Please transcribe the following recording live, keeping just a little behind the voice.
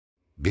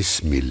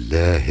بسم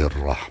الله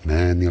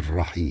الرحمن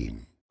الرحيم.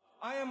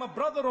 I am a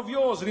brother of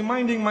yours,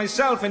 reminding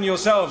myself and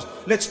yourselves,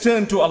 let's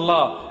turn to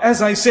Allah.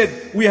 As I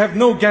said, we have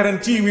no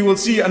guarantee we will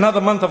see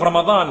another month of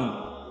Ramadan.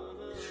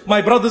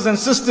 My brothers and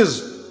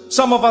sisters,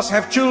 some of us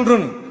have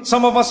children,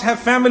 some of us have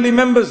family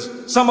members,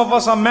 some of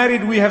us are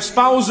married, we have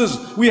spouses,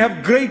 we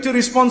have greater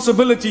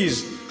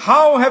responsibilities.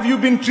 How have you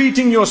been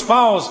treating your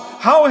spouse?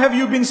 How have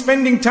you been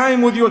spending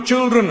time with your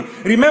children?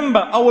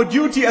 Remember, our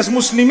duty as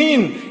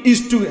Muslimin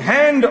is to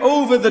hand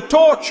over the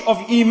torch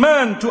of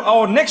Iman to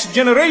our next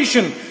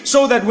generation,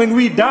 so that when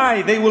we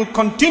die, they will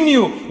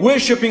continue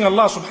worshipping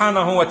Allah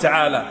subhanahu wa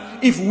ta'ala.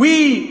 If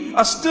we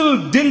are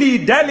still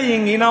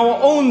dilly-dallying in our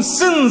own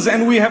sins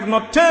and we have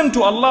not turned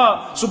to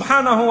Allah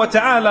subhanahu wa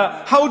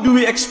ta'ala, how do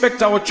we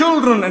expect our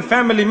children and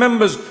family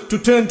members to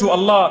turn to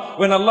Allah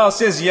when Allah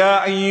says,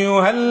 Ya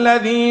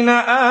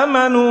ayyuhalladhina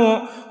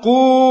amanu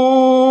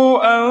qu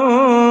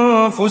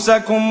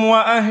anfusakum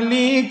wa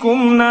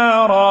ahlikum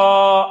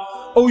nara.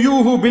 O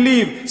you who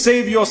believe,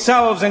 save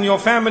yourselves and your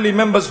family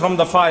members from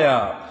the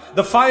fire.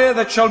 The fire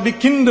that shall be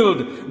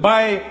kindled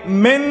by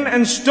men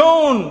and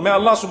stone. May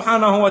Allah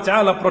subhanahu wa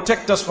ta'ala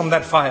protect us from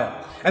that fire.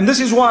 And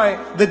this is why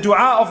the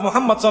dua of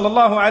Muhammad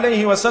sallallahu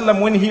alayhi wa sallam,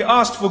 when he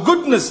asked for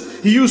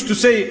goodness, he used to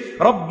say,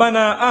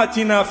 Rabbana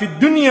atina fid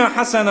dunya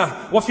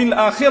hasanah wa fil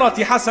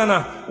akhirati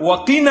hasanah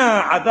wa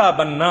qina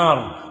adhaban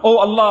nar. Oh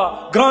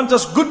Allah, grant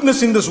us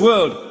goodness in this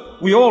world.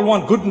 We all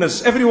want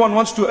goodness. Everyone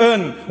wants to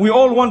earn. We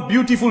all want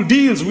beautiful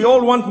deals. We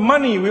all want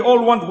money. We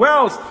all want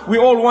wealth. We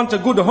all want a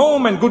good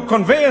home and good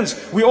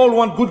conveyance. We all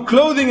want good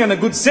clothing and a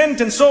good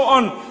scent and so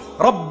on.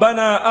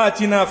 Rabbana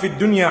atina fid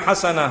dunya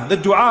hasana. The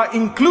dua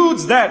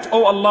includes that.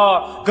 Oh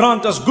Allah,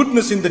 grant us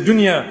goodness in the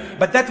dunya.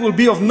 But that will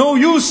be of no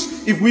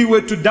use if we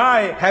were to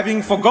die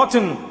having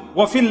forgotten.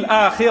 وَفِي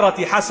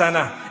الْآخِرَةِ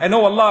حَسَنَةً. And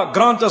oh Allah,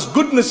 grant us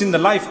goodness in the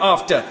life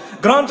after.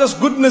 Grant us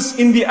goodness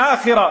in the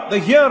akhirah, the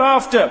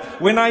hereafter.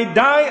 When I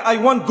die, I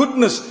want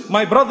goodness.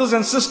 My brothers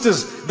and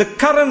sisters, the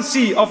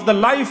currency of the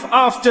life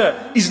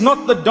after is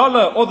not the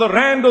dollar or the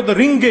rand or the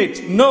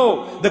ringgit.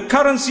 No, the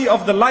currency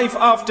of the life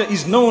after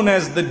is known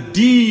as the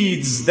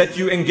deeds that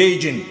you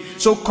engage in.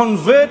 So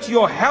convert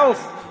your health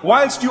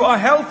whilst you are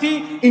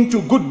healthy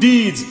into good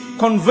deeds.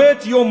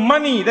 Convert your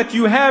money that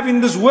you have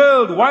in this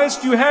world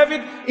whilst you have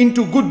it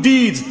into good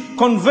deeds.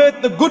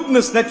 Convert the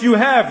goodness that you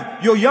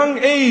have, your young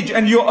age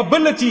and your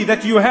ability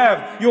that you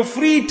have, your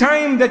free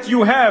time that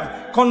you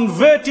have.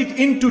 Convert it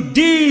into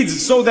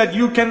deeds so that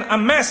you can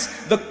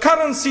amass the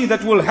currency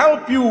that will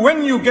help you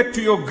when you get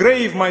to your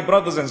grave, my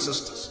brothers and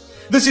sisters.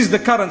 This is the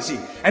currency.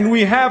 And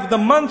we have the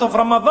month of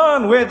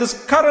Ramadan where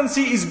this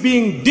currency is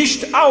being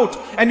dished out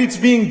and it's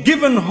being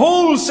given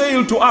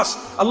wholesale to us.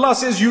 Allah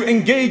says, you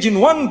engage in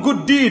one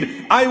good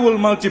deed, I will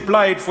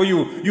multiply it for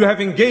you. You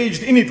have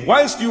engaged in it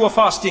whilst you are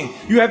fasting.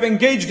 You have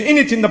engaged in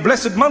it in the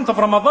blessed month of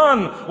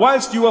Ramadan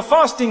whilst you are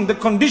fasting. The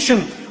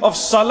condition of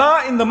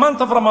salah in the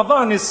month of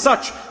Ramadan is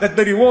such that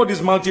the reward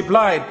is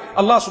multiplied.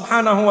 Allah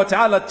subhanahu wa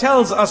ta'ala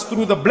tells us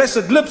through the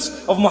blessed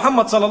lips of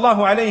Muhammad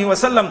sallallahu alayhi wa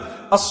sallam,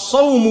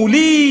 As-sawmu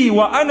li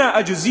wa ana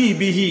ajzi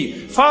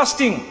bihi.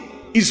 Fasting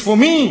is for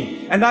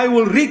me and I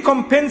will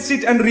recompense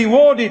it and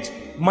reward it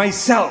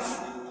myself.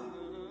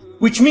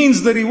 Which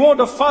means the reward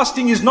of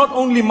fasting is not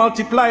only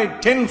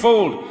multiplied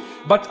tenfold,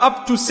 but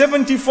up to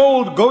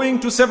 70-fold, going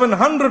to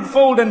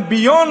 700-fold and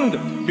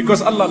beyond,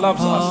 because Allah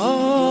loves us.